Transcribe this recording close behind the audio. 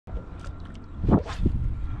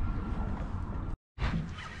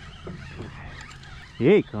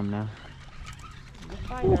Here he come now.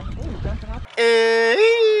 Hey!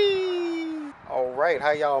 All right, how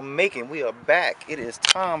y'all making? We are back. It is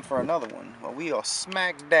time for another one. Well, we are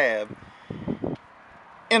smack dab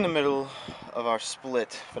in the middle of our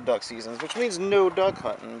split for duck seasons, which means no duck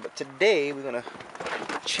hunting. But today we're gonna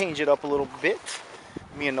change it up a little bit.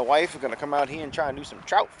 Me and the wife are gonna come out here and try and do some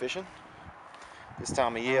trout fishing. This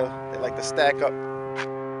time of year, they like to stack up.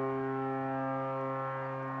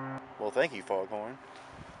 Well, thank you, Foghorn.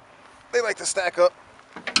 They like to stack up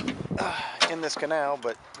in this canal,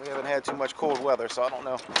 but we haven't had too much cold weather, so I don't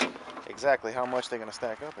know exactly how much they're gonna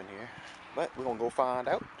stack up in here. But we're gonna go find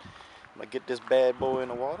out. I'm gonna get this bad boy in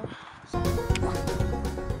the water.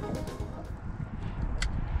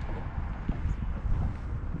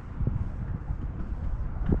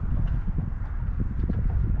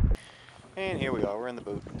 And here we are, we're in the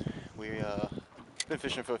boat. We've been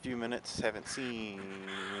fishing for a few minutes, haven't seen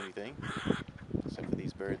anything, except for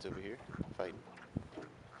these birds over here fighting.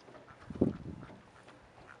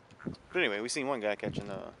 But anyway, we seen one guy catching,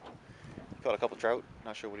 caught a couple trout,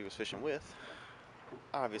 not sure what he was fishing with.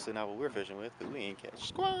 Obviously not what we're fishing with, because we ain't catch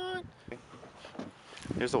squat.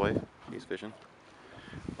 Here's the wife, she's fishing.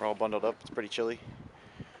 We're all bundled up, it's pretty chilly.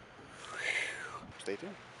 Stay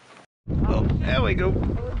tuned. Oh, there we go.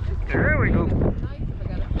 There we go. Nice if I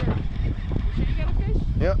got a fish. You sure you got a fish?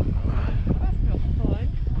 Yep. That smells fun.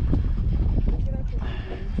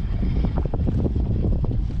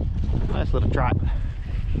 Nice little trout.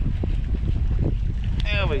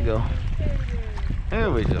 There we go.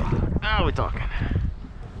 There we go. Now we're talking.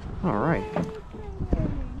 All right.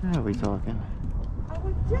 Now we talking. I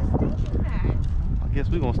was just thinking that. I guess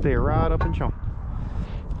we're gonna stay right up and chomp.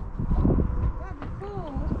 That'd be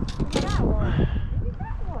cool. We got one. We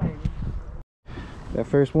got one. That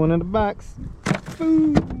first one in the box.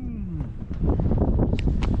 Boom.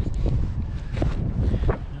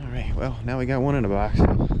 All right. Well, now we got one in the box.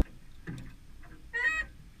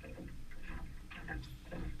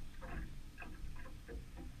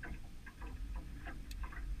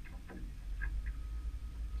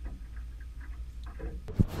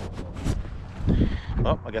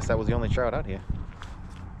 Well, I guess that was the only trout out here.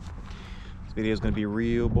 This video is going to be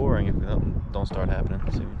real boring if it don't start happening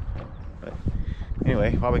soon. But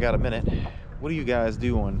anyway, while we got a minute, what do you guys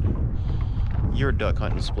do on your duck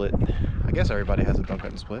hunting split? I guess everybody has a duck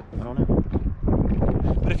hunting split. I don't know.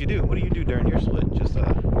 But if you do, what do you do during your split? Just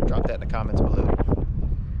drop that in the comments below.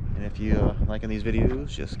 And if you liking these videos,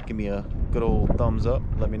 just give me a good old thumbs up.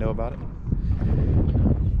 Let me know about it.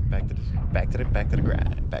 Back to the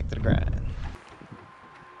grind.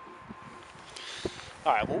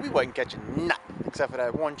 Alright, well, we wasn't catching nothing except for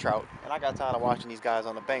that one trout, and I got tired of watching these guys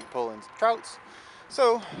on the bank pulling trouts,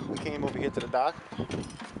 so we came over here to the dock,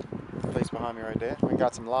 place behind me right there. We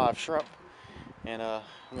got some live shrimp, and I'm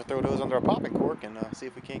gonna throw those under a popping cork and see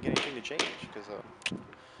if we can't get anything to change, because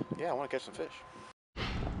yeah, I want to catch some fish.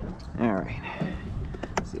 Alright,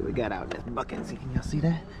 see what we got out in this bucket. See, can y'all see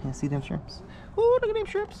that? Y'all see them shrimps? Ooh, look at them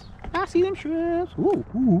shrimps. I see them shrimps.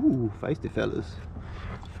 Ooh, feisty fellas.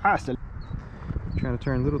 Feisty. Trying to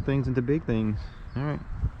turn little things into big things. All right.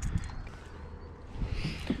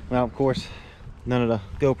 Well, of course, none of the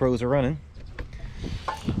GoPros are running.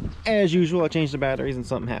 As usual, I changed the batteries and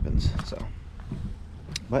something happens. So,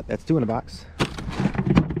 but that's two in the box.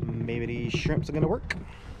 Maybe these shrimps are gonna work.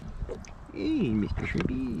 Hey, Mr.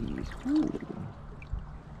 Shrimpies. Ooh.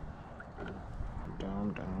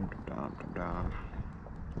 Down.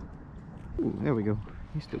 Ooh, there we go.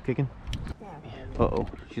 He's still kicking. Uh-oh,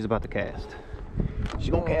 she's about to cast. She's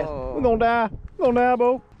gonna cast. We're gonna die. We're gonna die,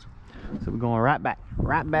 Bo. So we're going right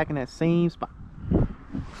back in that same spot.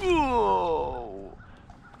 Whoa!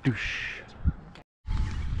 Doosh.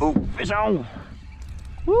 Oh, fish on!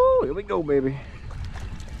 Woo! Here we go, baby.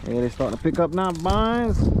 Yeah, they're starting to pick up now,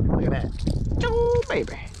 boys. Look at that. Choo,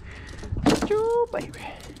 baby. Choo, baby.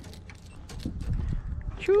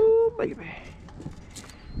 Choo, baby.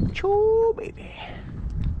 Choo, baby.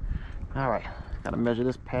 All right, gotta measure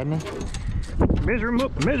this pattern. Measure him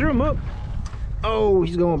up, measure him up. Oh,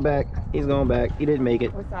 he's going back. He's going back. He didn't make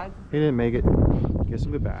it. What size? He didn't make it. Kiss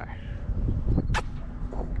him goodbye.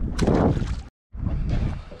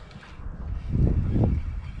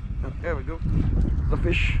 There we go. The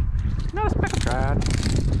fish. Not a speckled trout.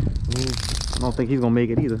 I don't think he's gonna make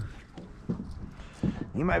it either.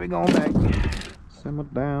 He might be going back. Simmer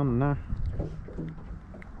down now.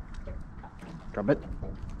 Drop it.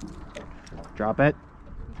 Drop it.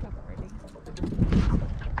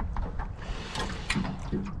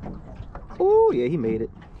 Oh yeah, he made it.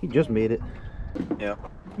 He just made it. Yeah.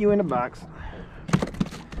 You in the box.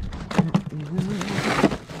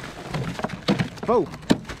 four.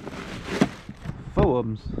 Four of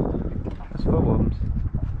them. That's four of them.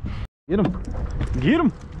 Get him. Get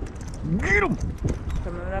him. Get him.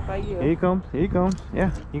 Coming up by you. Here he comes. Here he comes.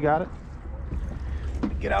 Yeah, you got it.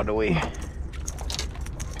 Get out of the way.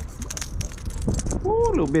 Ooh,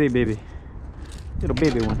 little bitty baby. Little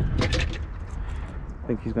baby one. I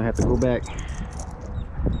think he's gonna have to go back.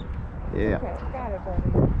 Yeah. Okay, got it, buddy.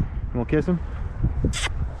 You wanna kiss him?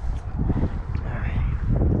 Alright.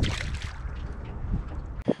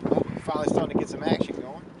 Well, finally starting to get some action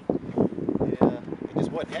going. Yeah, they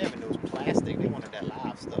just wasn't having those plastic. They wanted that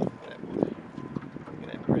live stuff. Look at that boy. Look at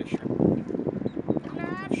that pretty shrimp.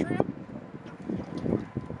 Live shrimp.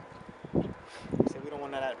 So we don't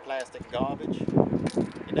want none of that plastic garbage.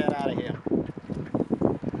 Get that out of here.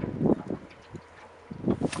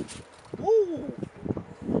 Woo!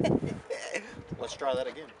 Let's try that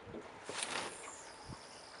again.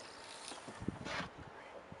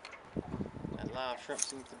 That live shrimp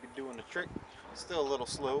seems to be doing the trick. It's still a little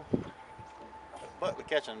slow, but we're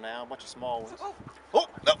catching them now. A bunch of small ones. Oh,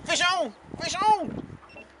 no, fish on! Fish on!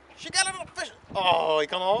 She got a little fish. Oh, he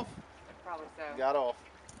come off? Probably so. He got off.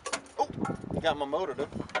 Oh, he got my motor though.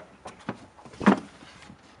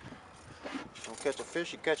 Don't catch a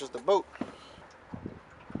fish, he catches the boat.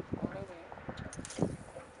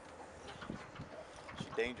 She's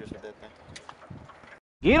dangerous with that thing.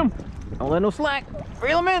 Get him. Don't let no slack.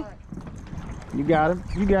 Reel him in. You got him.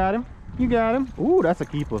 You got him. You got him. Ooh, that's a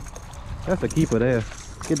keeper. That's a keeper there.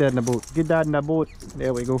 Get that in the boat. Get that in the boat.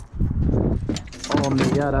 There we go. Oh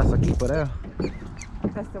man, yeah, that's a keeper there.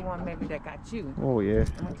 That's the one maybe that got you. Oh yeah.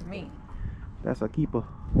 It went to me. That's a keeper.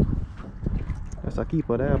 That's a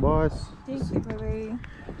keeper there, boys. Thank you, baby.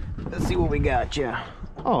 Let's see what we got, yeah.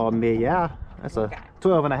 Oh man, yeah. That's a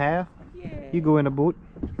 12 and a half. Yeah. You go in the boat.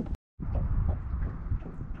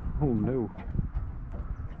 Oh no.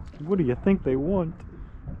 What do you think they want?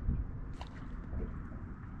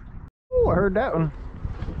 Oh, I heard that one.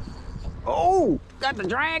 Oh, got the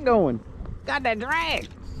drag going. Got that drag.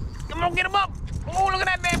 Come on, get him up. Oh, look at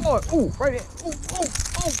that bad boy. Oh, right there. Oh, oh,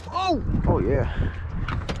 oh, oh. Oh, yeah.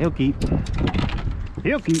 He'll keep.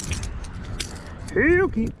 He'll keep. He'll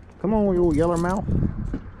keep. Come on, you old yeller mouth.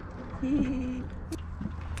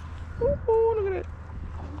 Oh, look at that.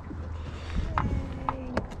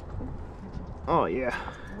 Oh, yeah.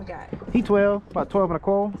 We got it. He 12, about 12 and a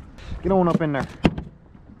quarter. Get on up in there.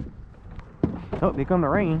 Oh, here come the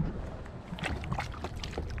rain.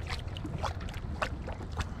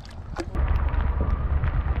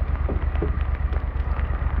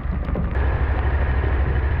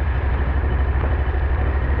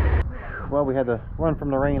 Well, we had to run from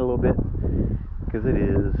the rain a little bit because it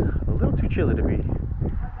is a little too chilly to be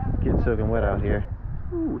getting soaking wet out here.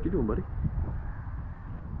 Ooh, what you doing, buddy?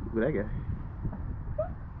 Look at that guy.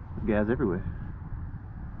 Guys everywhere.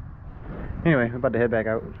 Anyway, we're about to head back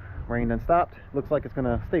out. Rain done stopped. Looks like it's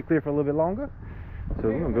gonna stay clear for a little bit longer. So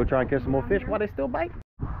we're gonna go try and catch some more fish while they still bite.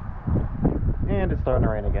 And it's starting to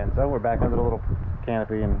rain again. So we're back under the little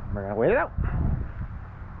canopy and we're gonna wait it out.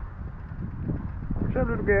 What's up,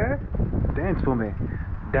 little guy? Dance for me.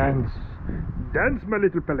 Dance. Dance, my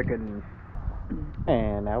little pelican.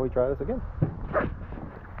 And now we try this again.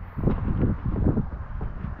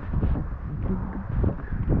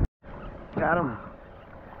 Got him.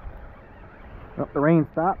 Oh, the rain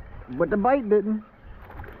stopped, but the bite didn't.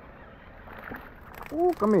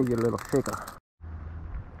 Oh, come here, you little shaker.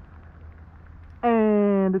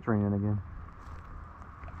 And it's raining again.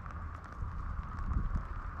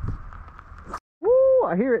 Woo,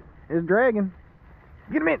 I hear it. It's dragging.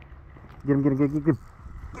 Get him in. Get him, get him, get him, get him.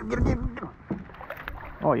 Get him, get him, get him, get him.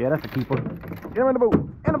 Oh yeah, that's a keeper. Get him in the boat.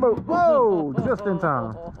 In the boat. Whoa, just in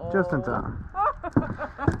time. Just in time.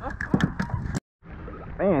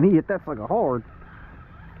 Man, he hit that sucker hard.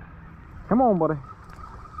 Come on, buddy.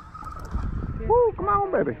 Woo, come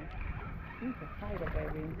on, baby. He's a fighter,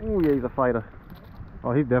 baby. Oh, yeah, he's a fighter.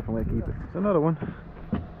 Oh, he's definitely a keeper. It's another one.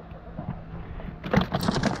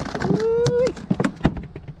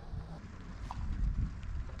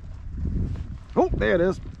 Oh, there it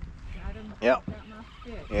is. Got him. Yep. Got my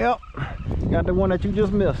fish. Yep. Got the one that you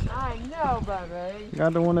just missed. I know, baby.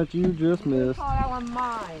 Got the one that you just You missed. call that one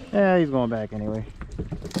mine. Yeah, he's going back anyway.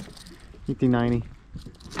 Empty 90.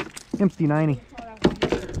 Empty 90.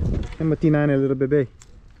 Empty 90, little baby.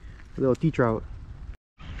 Little tea trout.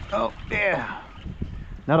 Oh, yeah.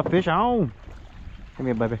 Another fish on. Come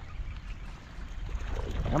here, baby.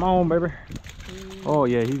 Come on, baby. Oh,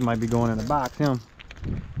 yeah, he might be going in the box, him.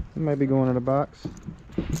 He might be going in the box.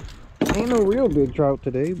 Ain't no real big trout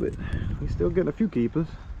today, but he's still getting a few keepers.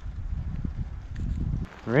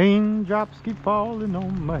 Raindrops keep falling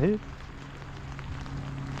on my head.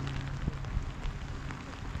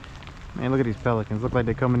 Man, look at these pelicans. Look like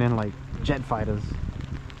they're coming in like jet fighters.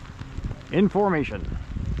 In formation.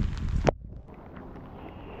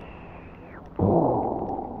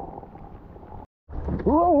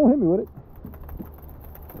 Oh, hit me with it.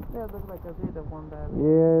 That looks like a bigger one, baby.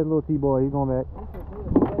 Yeah, little T-boy, he's going back. This is a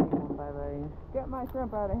big one, baby. Get my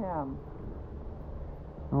shrimp out of him.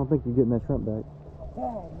 I don't think you're getting that shrimp back.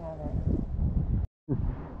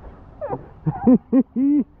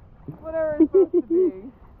 Whatever it's supposed to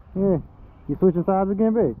be. Yeah, you switching sides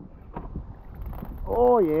again, babe?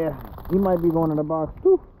 Oh yeah, he might be going in the box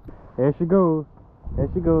too. There she goes. There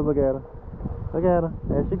she goes. Look at her. Look at her.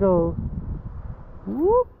 There she goes.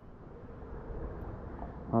 Whoop.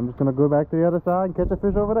 I'm just gonna go back to the other side and catch a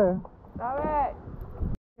fish over there. Stop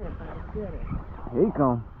it. Get it. Here he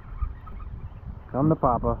come. Come to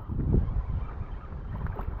Papa.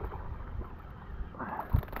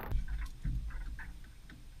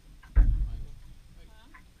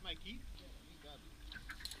 Mikey?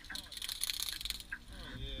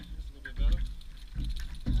 Oh yeah, that's a little bit better.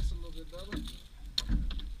 That's a little bit better.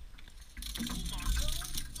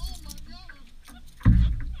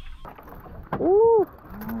 Ooh.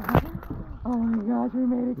 Oh my gosh, we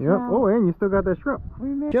made it. Yep. Oh, and you still got that shrimp. We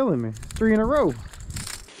made it. Killing me. 3 in a row.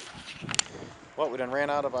 Well, we done ran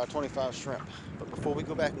out of our 25 shrimp. But before we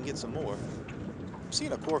go back and get some more, I'm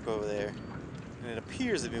seeing a cork over there, and it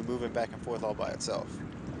appears to be moving back and forth all by itself.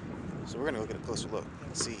 So we're gonna go get a closer look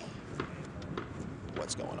and see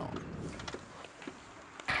what's going on.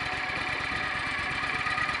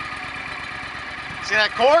 See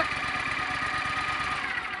that cork?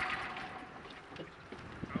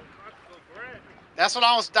 That's what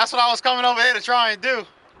I was coming over here to try and do.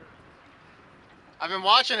 I've been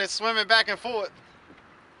watching it swimming back and forth.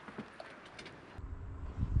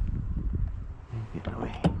 Get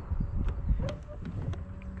away.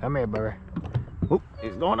 Come here, baby. Oop,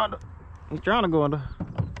 he's going under. He's trying to go under.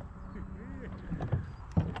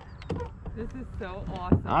 This is so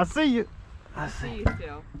awesome. I see you. I see you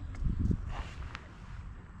still.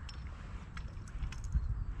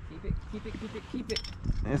 Keep it, keep it, keep it, keep it.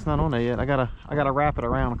 It's not on there yet. I gotta wrap it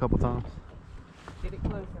around a couple times. Get it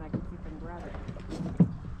close and I can see if I can grab it.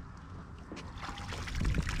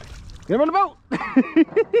 Get him on the boat!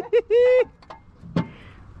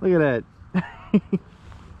 Look at that.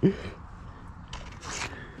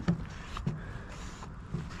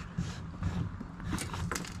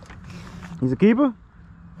 He's a keeper?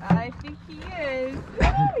 I think he is.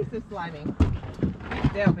 He's so slimy. Be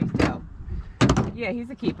still, be still. Yeah, he's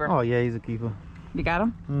a keeper. Oh yeah, he's a keeper. You got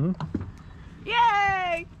him? Mm-hmm.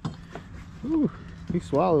 Yay! Ooh, he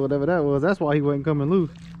swallowed whatever that was. That's why he wasn't coming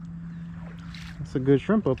loose. That's a good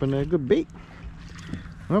shrimp up in there. Good bait.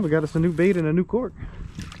 Well, we got us a new bait and a new cork.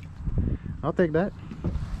 I'll take that.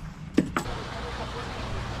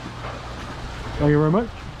 Thank you very much.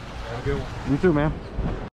 Have a good one. You too, man.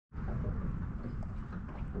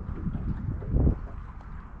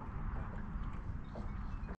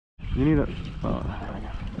 You need a... Oh,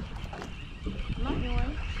 Not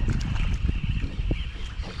yours.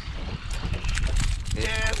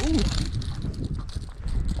 yeah, ooh.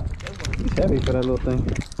 He's heavy for that little thing.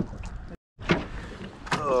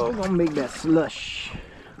 Oh, we're gonna make that slush.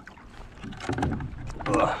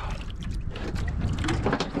 Ugh.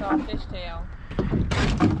 Saw a fishtail.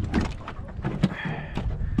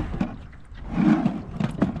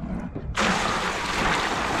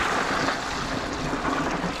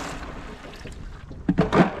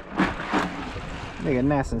 Make it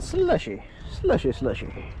nice and slushy. Slushy, slushy.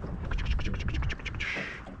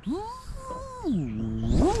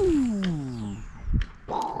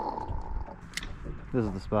 This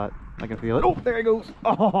is the spot. I can feel it. Oh, there he goes.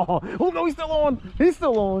 Oh no, he's still on. He's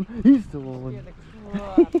still on. He's still on. You're the crap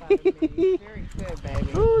out of me. Very good, baby.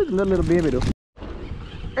 Oh, he's a little baby though.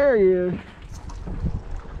 There he is.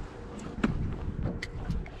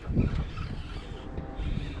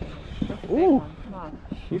 Ooh. Come on.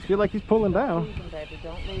 You feel like he's pulling down. Lose him, baby.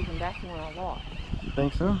 Don't lose him. That's the one I lost. You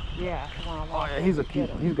think so? Yeah, that's the one I Oh lost. yeah, he's a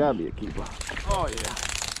keeper. He's gotta be a keeper. Oh yeah.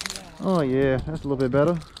 Oh yeah, that's a little bit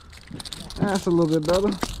better. That's a little bit better.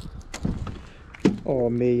 Oh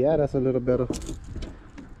me, yeah, that's a little better.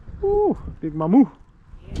 Ooh, big mamu.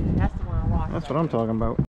 Yeah, that's the one I lost. That's what I'm talking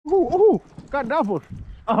about. Ooh, ooh, got doubles.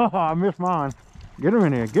 Oh, I missed mine. Get her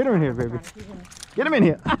in here. Get her in here, baby. Get him in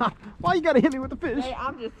here. Why you gotta hit me with the fish? Hey,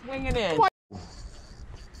 I'm just swinging in. What?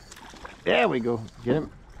 There we go. Get him.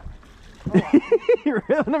 You're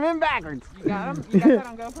reeling him in backwards. You got him? You got that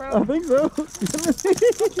on GoPro? I think so.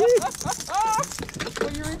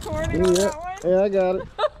 Were you recording on that one? Yeah, I got it.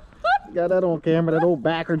 Got that on camera, that old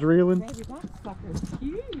backwards reeling. Baby, that sucker's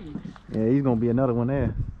huge. Yeah, he's gonna be another one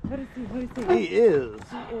there. What is he? What is he? He is.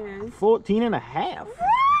 He is. 14 and a half. What?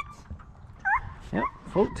 Yep,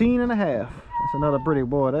 14 and a half. That's another pretty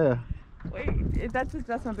boy there. Wait,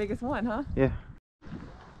 that's my biggest one, huh? Yeah.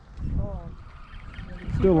 Oh.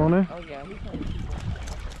 Still on there. Oh yeah, he's kind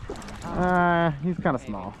of He's kind of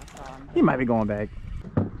small. He might be going back.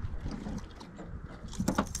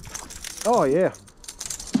 Oh yeah.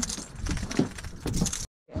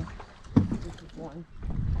 Yeah. This is one.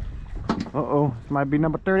 Uh-oh, this might be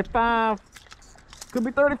number 35. Could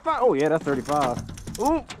be 35. Oh yeah, that's 35.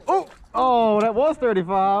 Ooh, oh, oh, that was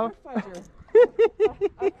 35. I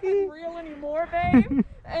couldn't reel anymore, babe.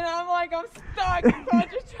 And I'm like, I'm stuck. So I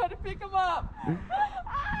just try to pick him up.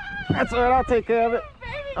 That's all right, I'll take care of it.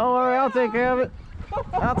 Baby. Don't worry, I'll take care of it.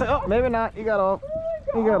 Oh, maybe not. He got off.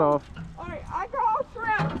 He got off. All right, I got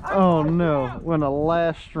shrimp. Oh no, we're on the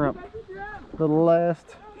last shrimp. The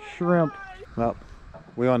last shrimp. Well,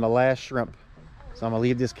 we're on the last shrimp. So I'm gonna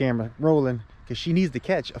leave this camera rolling because she needs to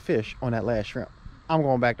catch a fish on that last shrimp. I'm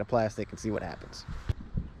going back to plastic and see what happens.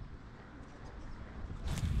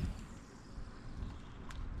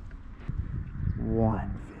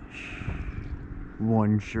 One fish,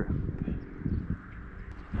 one shrimp.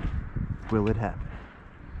 Will it happen?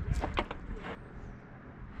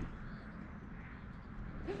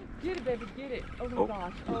 Get it, baby, get it. Oh my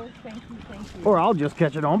gosh. Oh, thank you, thank you. Or I'll just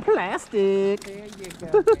catch it on plastic. There you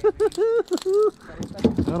go, baby.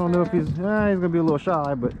 I don't know if he's gonna be a little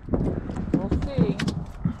shy, but We'll see.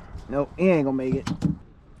 nope, he ain't gonna make it.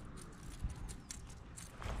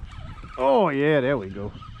 Oh yeah, there we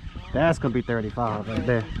go. That's gonna be 35 right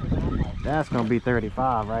there. That's gonna be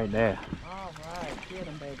 35 right there. All right, get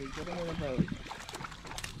him, baby. Get him in the boat.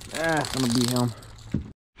 That's gonna be him.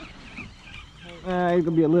 He's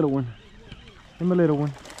gonna be a little one. Him a little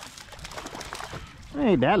one.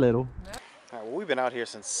 Ain't that little. All right, well, we've been out here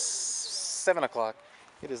since 7 o'clock.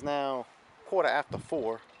 It is now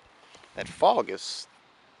 4:15. That fog is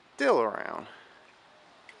still around.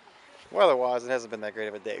 Weather-wise, it hasn't been that great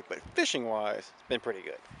of a day, but fishing-wise, it's been pretty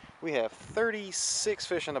good. We have 36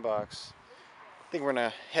 fish in the box. I think we're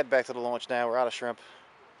gonna head back to the launch now. We're out of shrimp.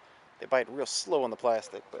 They bite real slow on the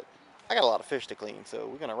plastic, but I got a lot of fish to clean, so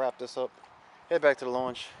we're gonna wrap this up, head back to the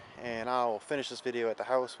launch, and I'll finish this video at the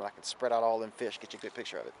house when I can spread out all them fish, get you a good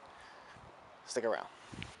picture of it. Stick around.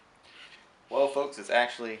 Well, folks, it's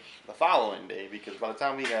actually the following day because by the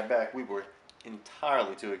time we got back, we were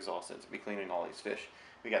entirely too exhausted to be cleaning all these fish.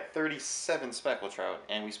 We got 37 speckled trout,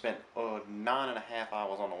 and we spent 9.5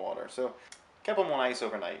 hours on the water. So, kept them on ice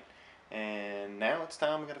overnight. And now it's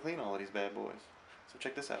time we got to clean all of these bad boys. So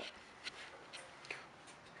check this out.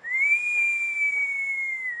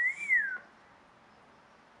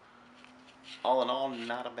 All in all,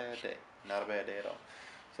 not a bad day. Not a bad day at all.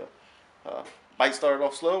 So, bite started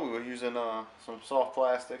off slow. We were using some soft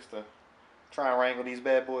plastics to try and wrangle these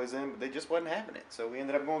bad boys in, but they just wasn't having it. So we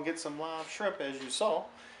ended up going to get some live shrimp, as you saw,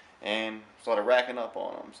 and started racking up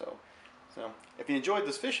on them. So if you enjoyed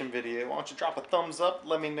this fishing video, why don't you drop a thumbs up,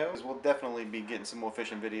 let me know. We'll definitely be getting some more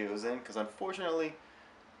fishing videos in, because unfortunately,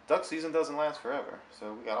 duck season doesn't last forever.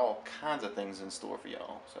 So we got all kinds of things in store for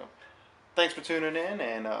y'all. So thanks for tuning in,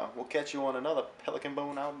 and we'll catch you on another Pelican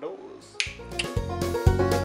Bone Outdoors.